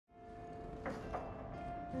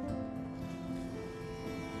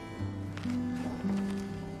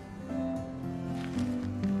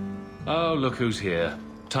Oh, look who's here.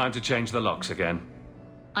 Time to change the locks again.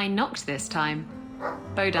 I knocked this time.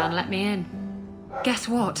 Bodan let me in. Guess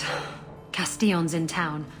what? Castillion's in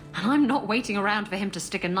town, and I'm not waiting around for him to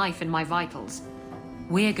stick a knife in my vitals.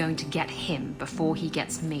 We're going to get him before he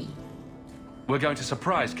gets me. We're going to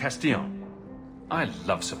surprise Castillion. I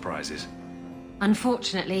love surprises.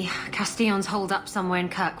 Unfortunately, Castillion's holed up somewhere in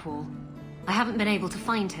Kirkwall. I haven't been able to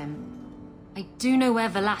find him. I do know where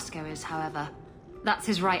Velasco is, however. That's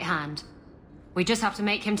his right hand. We just have to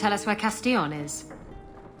make him tell us where Castillion is.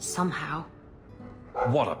 Somehow.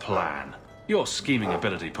 What a plan. Your scheming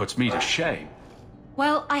ability puts me to shame.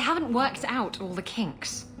 Well, I haven't worked out all the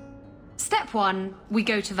kinks. Step 1, we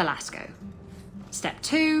go to Velasco. Step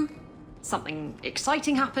 2, something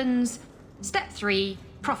exciting happens. Step 3,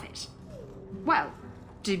 profit. Well,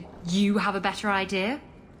 do you have a better idea?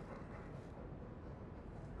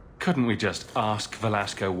 Couldn't we just ask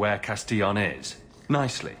Velasco where Castillion is?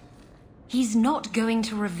 Nicely. He's not going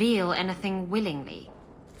to reveal anything willingly.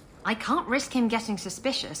 I can't risk him getting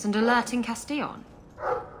suspicious and alerting Castillion.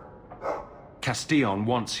 Castillion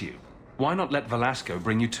wants you. Why not let Velasco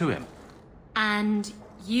bring you to him? And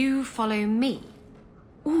you follow me?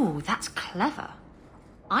 Ooh, that's clever.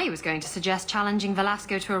 I was going to suggest challenging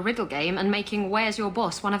Velasco to a riddle game and making Where's Your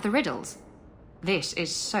Boss one of the riddles. This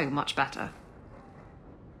is so much better.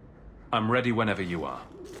 I'm ready whenever you are.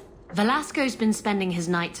 Velasco's been spending his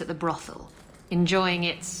nights at the brothel, enjoying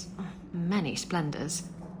its many splendors.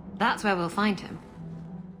 That's where we'll find him.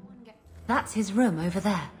 That's his room over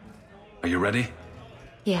there. Are you ready?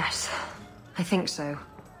 Yes, I think so.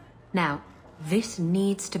 Now, this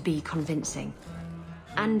needs to be convincing.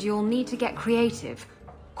 And you'll need to get creative.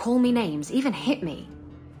 Call me names, even hit me.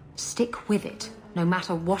 Stick with it, no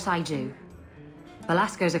matter what I do.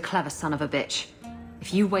 Velasco's a clever son of a bitch.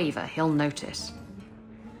 If you waver, he'll notice.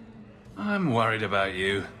 I'm worried about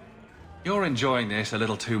you. You're enjoying this a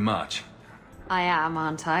little too much. I am,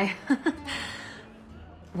 aren't I?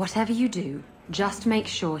 Whatever you do, just make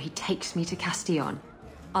sure he takes me to Castillion.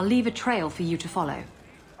 I'll leave a trail for you to follow.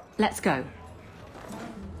 Let's go.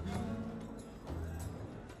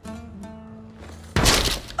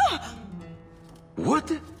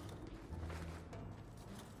 What?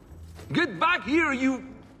 Get back here, you...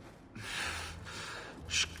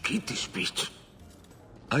 skittish bitch.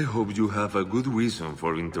 I hope you have a good reason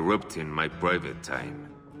for interrupting my private time.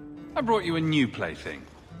 I brought you a new plaything.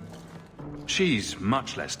 She's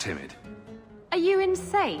much less timid. Are you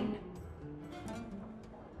insane?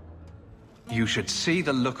 You should see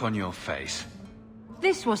the look on your face.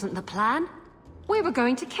 This wasn't the plan. We were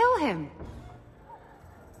going to kill him.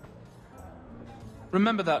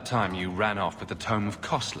 Remember that time you ran off with the Tome of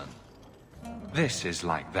Castillion? This is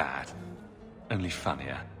like that, only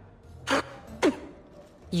funnier.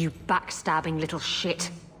 You backstabbing little shit.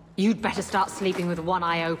 You'd better start sleeping with one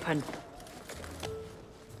eye open.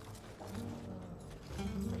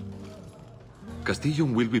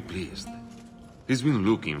 Castillion will be pleased. He's been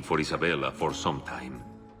looking for Isabella for some time.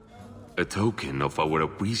 A token of our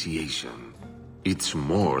appreciation. It's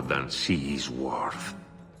more than she is worth.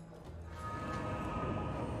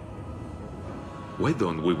 Why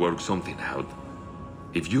don't we work something out?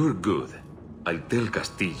 If you're good, I'll tell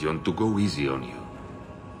Castillion to go easy on you.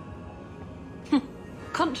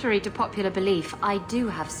 Contrary to popular belief, I do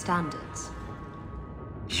have standards.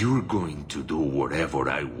 You're going to do whatever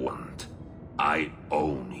I want. I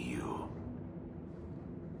own you.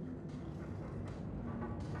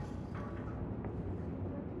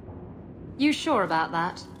 You sure about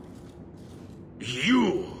that?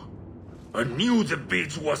 You! I knew the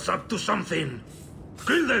bitch was up to something.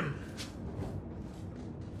 Kill them!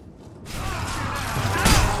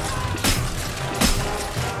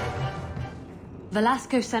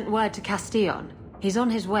 Velasco sent word to Castillion. He's on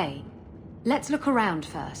his way. Let's look around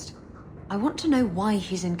first. I want to know why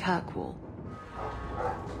he's in Kirkwall.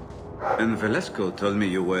 And Velasco told me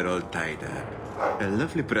you were all tied up. A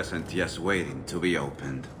lovely present just waiting to be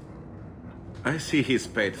opened. I see he's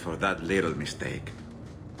paid for that little mistake.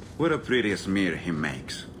 What a pretty smear he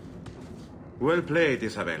makes. Well played,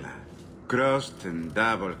 Isabella. Crossed and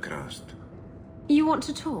double-crossed. You want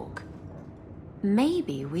to talk?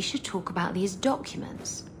 Maybe we should talk about these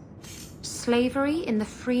documents. Slavery in the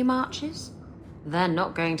free marches? They're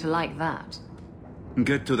not going to like that.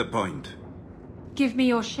 Get to the point. Give me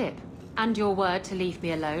your ship, and your word to leave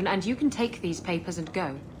me alone, and you can take these papers and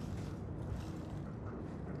go.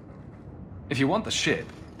 If you want the ship,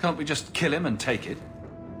 can't we just kill him and take it?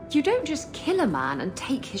 You don't just kill a man and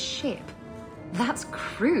take his ship. That's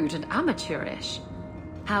crude and amateurish.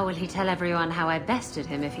 How will he tell everyone how I bested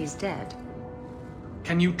him if he's dead?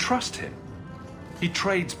 Can you trust him? He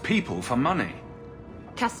trades people for money.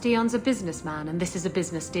 Castillion's a businessman, and this is a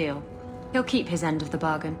business deal. He'll keep his end of the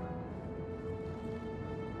bargain.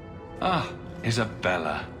 Ah,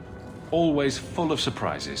 Isabella. Always full of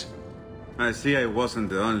surprises. I see I wasn't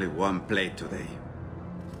the only one played today.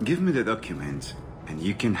 Give me the documents, and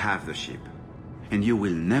you can have the ship. And you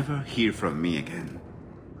will never hear from me again.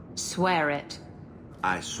 Swear it.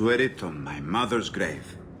 I swear it on my mother's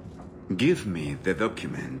grave. Give me the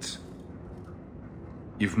documents.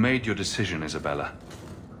 You've made your decision, Isabella.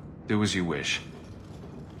 Do as you wish.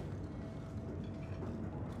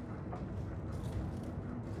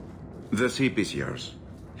 The ship is yours.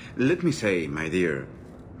 Let me say, my dear,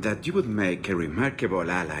 that you would make a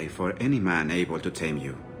remarkable ally for any man able to tame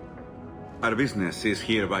you. Our business is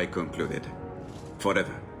hereby concluded.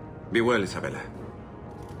 Forever. Be well, Isabella.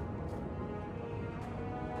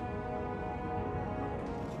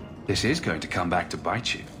 This is going to come back to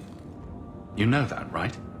bite you. You know that,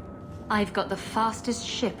 right? I've got the fastest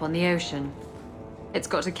ship on the ocean. It's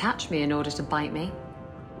got to catch me in order to bite me.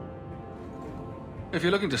 If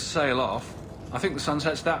you're looking to sail off, I think the sun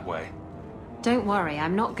sets that way. Don't worry,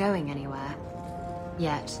 I'm not going anywhere.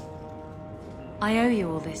 Yet. I owe you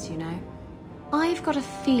all this, you know. I've got a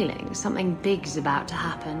feeling something big's about to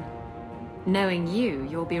happen. Knowing you,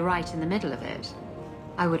 you'll be right in the middle of it.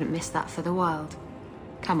 I wouldn't miss that for the world.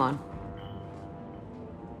 Come on.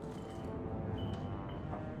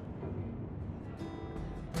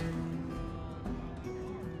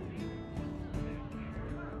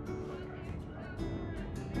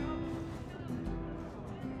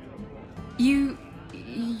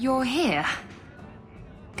 You're here.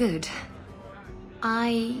 Good.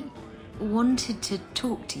 I wanted to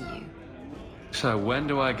talk to you. So when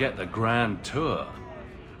do I get the grand tour?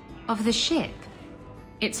 Of the ship?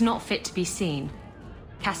 It's not fit to be seen.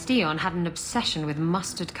 Castillion had an obsession with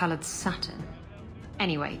mustard-colored satin.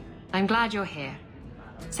 Anyway, I'm glad you're here.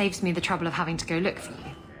 Saves me the trouble of having to go look for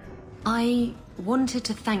you. I wanted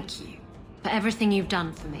to thank you for everything you've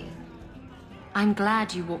done for me. I'm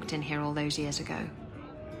glad you walked in here all those years ago.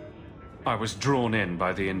 I was drawn in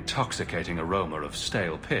by the intoxicating aroma of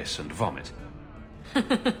stale piss and vomit.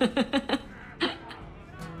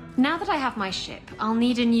 Now that I have my ship, I'll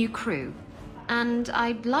need a new crew. And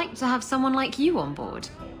I'd like to have someone like you on board.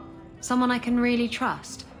 Someone I can really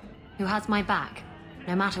trust, who has my back,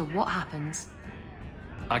 no matter what happens.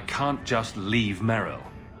 I can't just leave Merrill.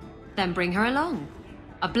 Then bring her along.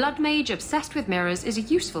 A blood mage obsessed with mirrors is a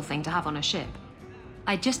useful thing to have on a ship.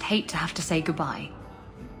 I just hate to have to say goodbye.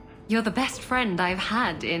 You're the best friend I've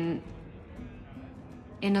had in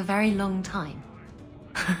a very long time.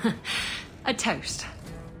 A toast.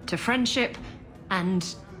 To friendship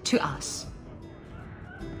and to us.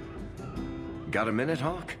 Got a minute,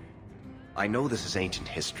 Hawke? I know this is ancient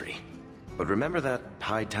history, but remember that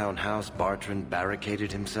Hightown house Bartrand barricaded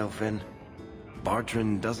himself in?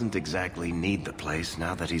 Bartrand doesn't exactly need the place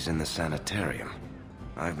now that he's in the sanitarium.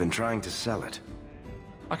 I've been trying to sell it.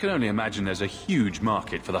 I can only imagine there's a huge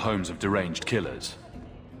market for the homes of deranged killers.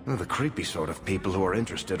 Well, the creepy sort of people who are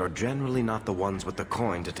interested are generally not the ones with the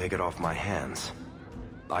coin to take it off my hands.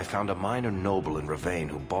 I found a minor noble in Ravane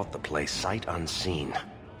who bought the place sight unseen.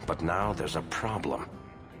 But now there's a problem.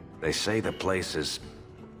 They say the place is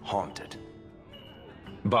haunted.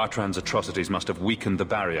 Bartrand's atrocities must have weakened the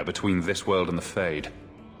barrier between this world and the Fade.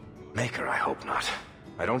 Maker, I hope not.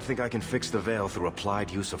 I don't think I can fix the veil through applied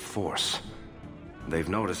use of force. They've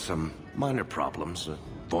noticed some minor problems.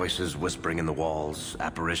 Voices whispering in the walls,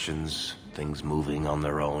 apparitions, things moving on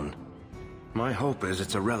their own. My hope is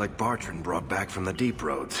it's a relic Bartrand brought back from the Deep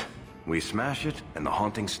Roads. We smash it, and the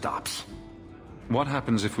haunting stops. What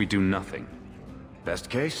happens if we do nothing? Best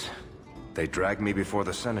case? They drag me before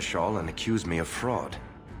the Seneschal and accuse me of fraud.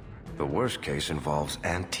 The worst case involves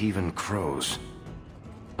Antivan crows.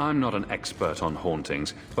 I'm not an expert on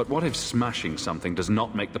hauntings, but what if smashing something does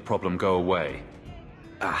not make the problem go away?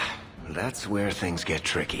 Ah, that's where things get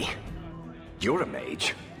tricky. You're a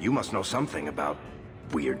mage. You must know something about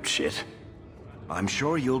weird shit. I'm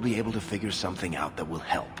sure you'll be able to figure something out that will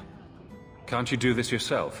help. Can't you do this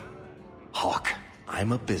yourself? Hawke,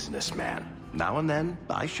 I'm a businessman. Now and then,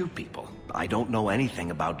 I shoot people. I don't know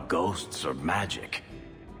anything about ghosts or magic.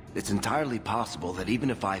 It's entirely possible that even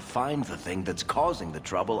if I find the thing that's causing the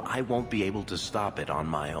trouble, I won't be able to stop it on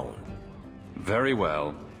my own. Very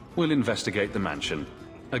well. We'll investigate the mansion.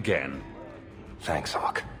 Again. Thanks,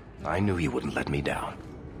 Hawke. I knew you wouldn't let me down.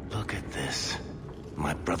 Look at this.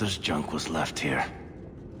 My brother's junk was left here.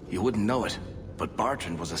 You wouldn't know it, but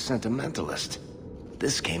Bartrand was a sentimentalist.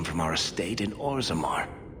 This came from our estate in Orzammar.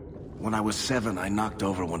 When I was 7, I knocked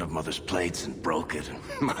over one of Mother's plates and broke it.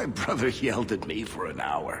 My brother yelled at me for an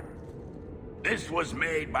hour. This was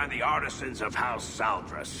made by the artisans of House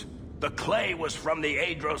Saldras. The clay was from the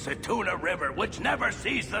Adro-Setuna River, which never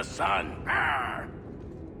sees the sun. Arr!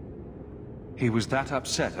 He was that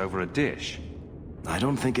upset over a dish. I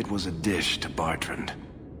don't think it was a dish to Bartrand.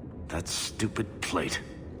 That stupid plate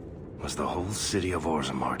was the whole city of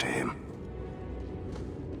Orzammar to him.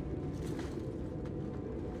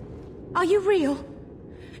 Are you real?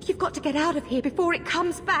 You've got to get out of here before it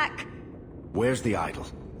comes back. Where's the idol?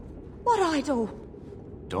 What idol?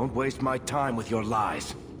 Don't waste my time with your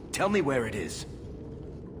lies. Tell me where it is.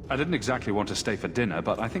 I didn't exactly want to stay for dinner,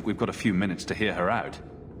 but I think we've got a few minutes to hear her out.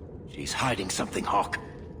 She's hiding something, Hawke.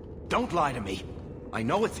 Don't lie to me. I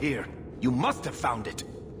know it's here. You must have found it.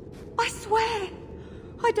 I swear,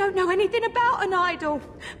 I don't know anything about an idol.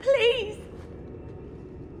 Please.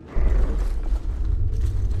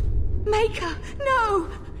 Maker, no!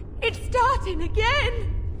 It's starting again!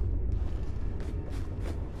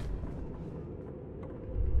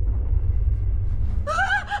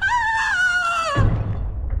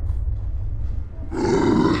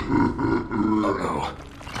 Uh-oh.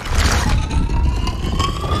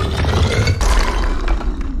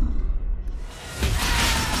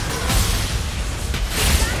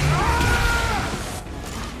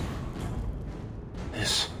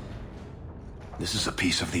 This is a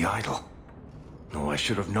piece of the idol. No, I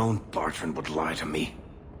should have known Bartrand would lie to me.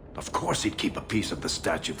 Of course he'd keep a piece of the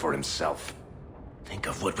statue for himself. Think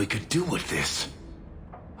of what we could do with this.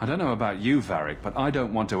 I don't know about you, Varric, but I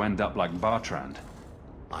don't want to end up like Bartrand.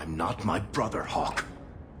 I'm not my brother, Hawke.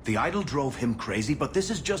 The idol drove him crazy, but this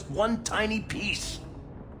is just one tiny piece.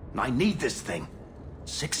 I need this thing.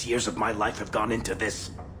 6 years of my life have gone into this.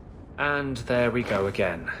 And there we go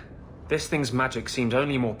again. This thing's magic seemed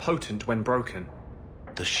only more potent when broken.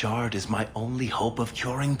 The shard is my only hope of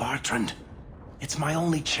curing Bartrand. It's my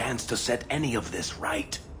only chance to set any of this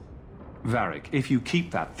right. Varric, if you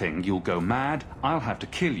keep that thing, you'll go mad, I'll have to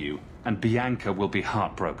kill you, and Bianca will be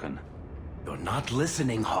heartbroken. You're not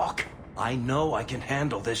listening, Hawke. I know I can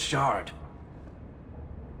handle this shard.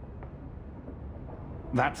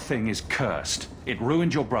 That thing is cursed. It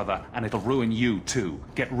ruined your brother, and it'll ruin you too.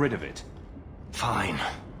 Get rid of it. Fine.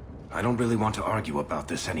 I don't really want to argue about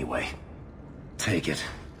this anyway. Take it.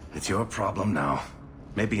 It's your problem now.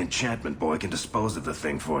 Maybe Enchantment Boy can dispose of the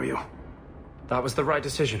thing for you. That was the right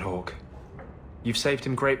decision, Hawke. You've saved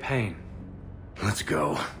him great pain. Let's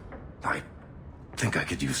go. I think I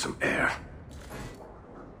could use some air.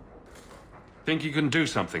 Think you can do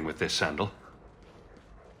something with this sandal?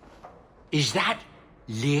 Is that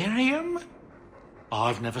lyrium?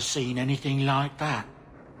 I've never seen anything like that.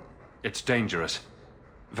 It's dangerous.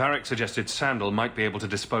 Varric suggested Sandal might be able to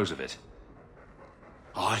dispose of it.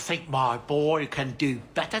 I think my boy can do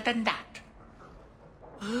better than that.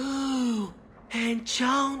 Ooh,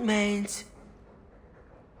 enchantment.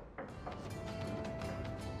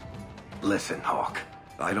 Listen, Hawke.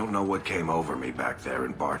 I don't know what came over me back there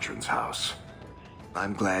in Bartrand's house.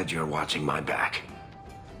 I'm glad you're watching my back.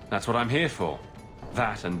 That's what I'm here for.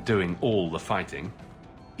 That and doing all the fighting.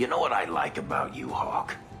 You know what I like about you,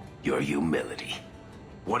 Hawke? Your humility.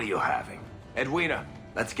 What are you having? Edwina,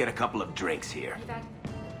 let's get a couple of drinks here.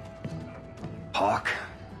 Hawke?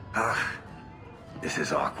 This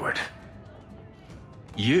is awkward.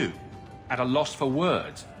 You? At a loss for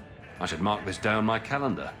words? I should mark this down my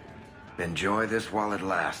calendar. Enjoy this while it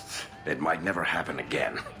lasts. It might never happen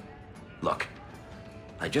again. Look,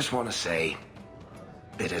 I just want to say,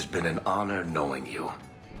 it has been an honor knowing you.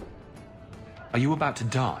 Are you about to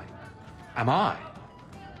die? Am I?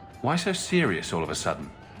 Why so serious all of a sudden?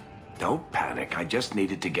 Don't panic, I just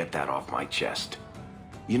needed to get that off my chest.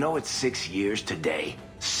 You know it's 6 years today.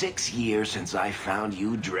 6 years since I found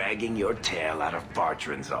you dragging your tail out of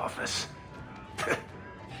Bartrand's office.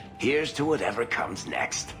 Here's to whatever comes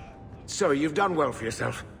next. So you've done well for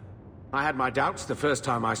yourself. I had my doubts the first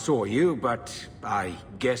time I saw you, but I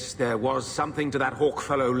guess there was something to that Hawke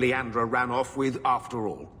fellow Leandra ran off with after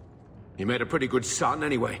all. He made a pretty good son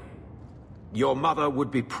anyway. Your mother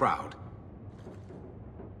would be proud.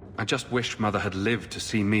 I just wish Mother had lived to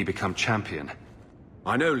see me become champion.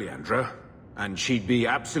 I know Leandra, and she'd be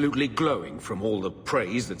absolutely glowing from all the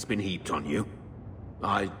praise that's been heaped on you.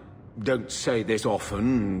 I don't say this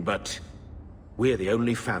often, but we're the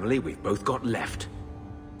only family we've both got left.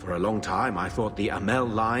 For a long time, I thought the Amel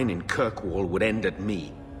line in Kirkwall would end at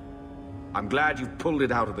me. I'm glad you've pulled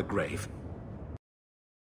it out of the grave.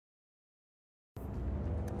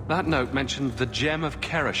 That note mentioned the Gem of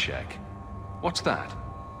Kerashek. What's that?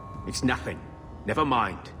 It's nothing. Never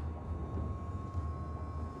mind.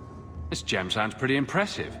 This gem sounds pretty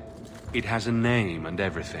impressive. It has a name and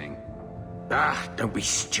everything. Ah, don't be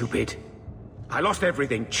stupid. I lost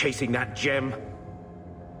everything chasing that gem.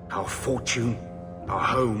 Our fortune, our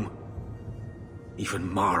home, even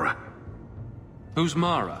Mara. Who's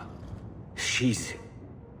Mara? She's...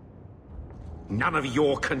 none of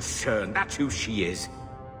your concern. That's who she is.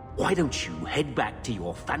 Why don't you head back to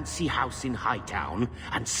your fancy house in Hightown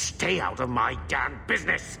and stay out of my damn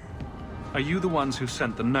business? Are you the ones who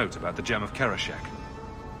sent the note about the gem of Kerashek?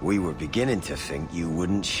 We were beginning to think you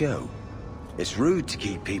wouldn't show. It's rude to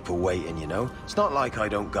keep people waiting, you know? It's not like I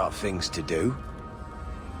don't got things to do.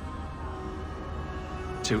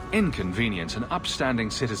 To inconvenience an upstanding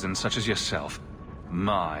citizen such as yourself?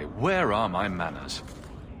 My, where are my manners?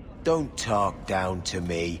 Don't talk down to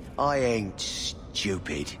me. I ain't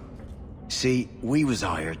stupid. See, we was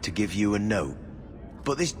hired to give you a note.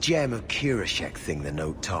 But this gem of Kerashek thing the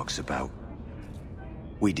note talks about,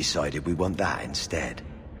 we decided we want that instead.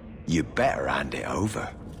 You better hand it over.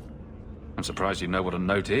 I'm surprised you know what a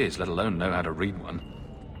note is, let alone know how to read one.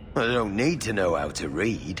 I don't need to know how to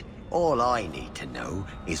read. All I need to know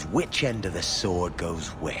is which end of the sword goes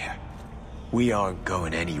where. We aren't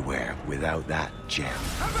going anywhere without that gem.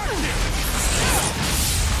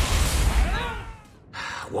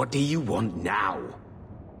 What do you want now?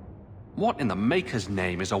 What in the Maker's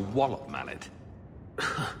name is a wallop mallet?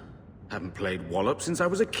 Haven't played wallop since I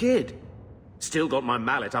was a kid. Still got my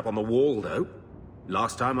mallet up on the wall, though.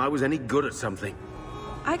 Last time I was any good at something.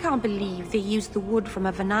 I can't believe they used the wood from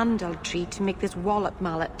a Vanandel tree to make this wallop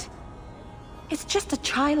mallet. It's just a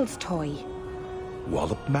child's toy.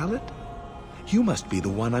 Wallop mallet? You must be the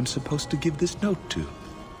one I'm supposed to give this note to.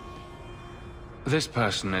 This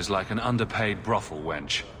person is like an underpaid brothel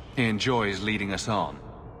wench. He enjoys leading us on.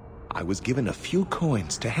 I was given a few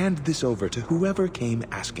coins to hand this over to whoever came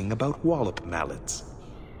asking about wallop mallets.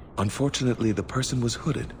 Unfortunately, the person was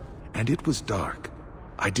hooded, and it was dark.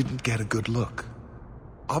 I didn't get a good look.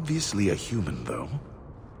 Obviously a human, though.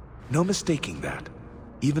 No mistaking that.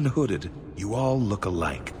 Even hooded, you all look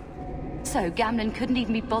alike. So, Gameln couldn't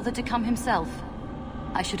even be bothered to come himself.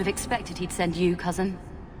 I should have expected he'd send you, cousin.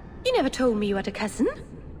 You never told me you had a cousin.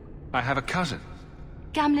 I have a cousin.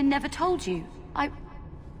 Gameln never told you.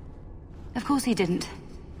 Of course he didn't.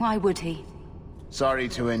 Why would he? Sorry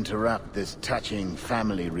to interrupt this touching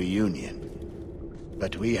family reunion,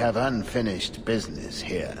 but we have unfinished business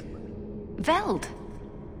here. Veld!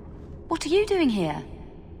 What are you doing here?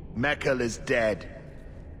 Mekkel is dead.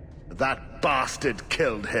 That bastard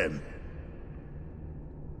killed him.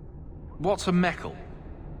 What's a Mekkel?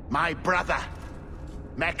 My brother.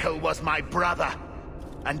 Mekkel was my brother,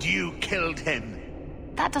 and you killed him.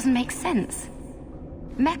 That doesn't make sense.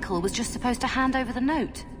 Mekkel was just supposed to hand over the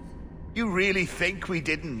note. You really think we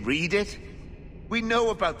didn't read it? We know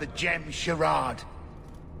about the gem charade.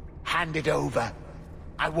 Hand it over.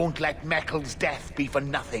 I won't let Mekkel's death be for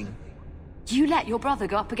nothing. You let your brother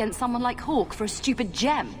go up against someone like Hawke for a stupid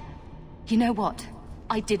gem? You know what?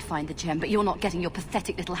 I did find the gem, but you're not getting your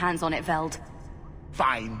pathetic little hands on it, Veld.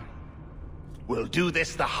 Fine. We'll do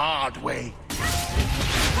this the hard way. Is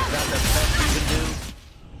that the best we can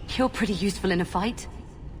do? You're pretty useful in a fight.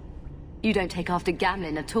 You don't take after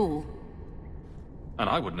Gameln at all. And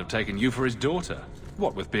I wouldn't have taken you for his daughter.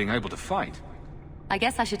 What with being able to fight? I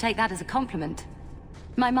guess I should take that as a compliment.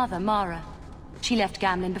 My mother, Mara, she left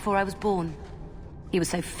Gameln before I was born. He was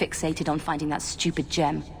so fixated on finding that stupid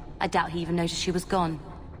gem, I doubt he even noticed she was gone.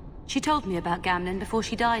 She told me about Gameln before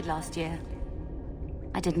she died last year.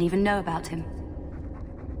 I didn't even know about him.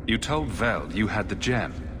 You told Veld you had the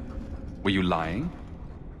gem. Were you lying?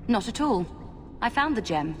 Not at all. I found the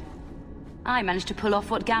gem. I managed to pull off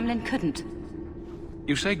what Gameln couldn't.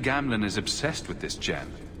 You say Gameln is obsessed with this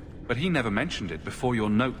gem, but he never mentioned it before your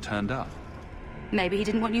note turned up. Maybe he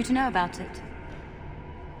didn't want you to know about it.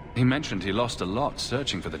 He mentioned he lost a lot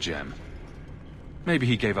searching for the gem. Maybe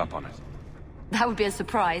he gave up on it. That would be a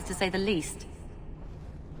surprise, to say the least.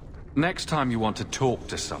 Next time you want to talk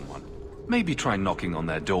to someone, maybe try knocking on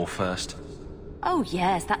their door first. Oh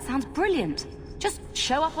yes, that sounds brilliant. Just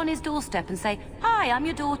show up on his doorstep and say, "Hi, I'm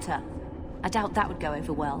your daughter." I doubt that would go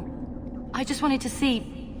over well. I just wanted to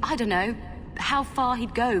see, I don't know, how far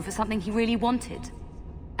he'd go for something he really wanted.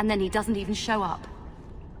 And then he doesn't even show up.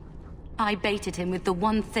 I baited him with the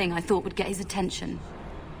one thing I thought would get his attention.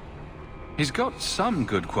 He's got some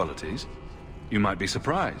good qualities. You might be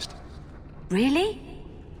surprised. Really?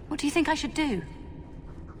 What do you think I should do?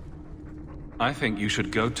 I think you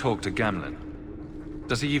should go talk to Gameln.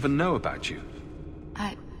 Does he even know about you?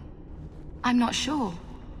 I'm not sure.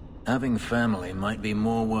 Having family might be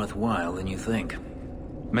more worthwhile than you think.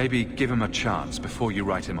 Maybe give him a chance before you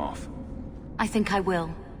write him off. I think I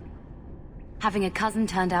will. Having a cousin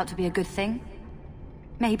turned out to be a good thing.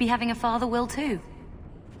 Maybe having a father will too.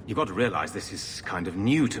 You've got to realize this is kind of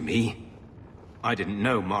new to me. I didn't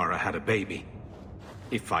know Mara had a baby.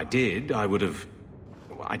 If I did, I would have,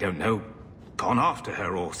 I don't know, gone after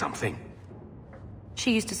her or something.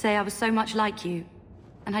 She used to say I was so much like you,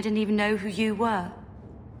 and I didn't even know who you were.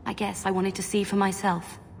 I guess I wanted to see for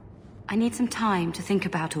myself. I need some time to think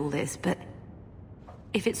about all this, but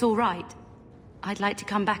if it's all right, I'd like to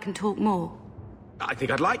come back and talk more. I think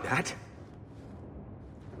I'd like that.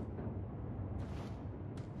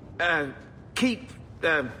 Keep,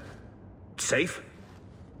 safe.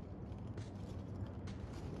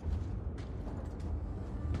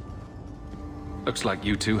 Looks like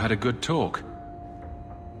you two had a good talk.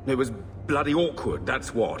 It was bloody awkward,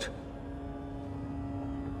 that's what.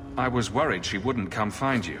 I was worried she wouldn't come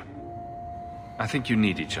find you. I think you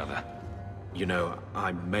need each other. You know,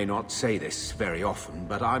 I may not say this very often,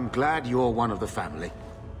 but I'm glad you're one of the family.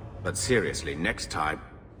 But seriously, next time,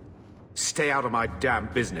 stay out of my damn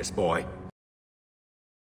business, boy.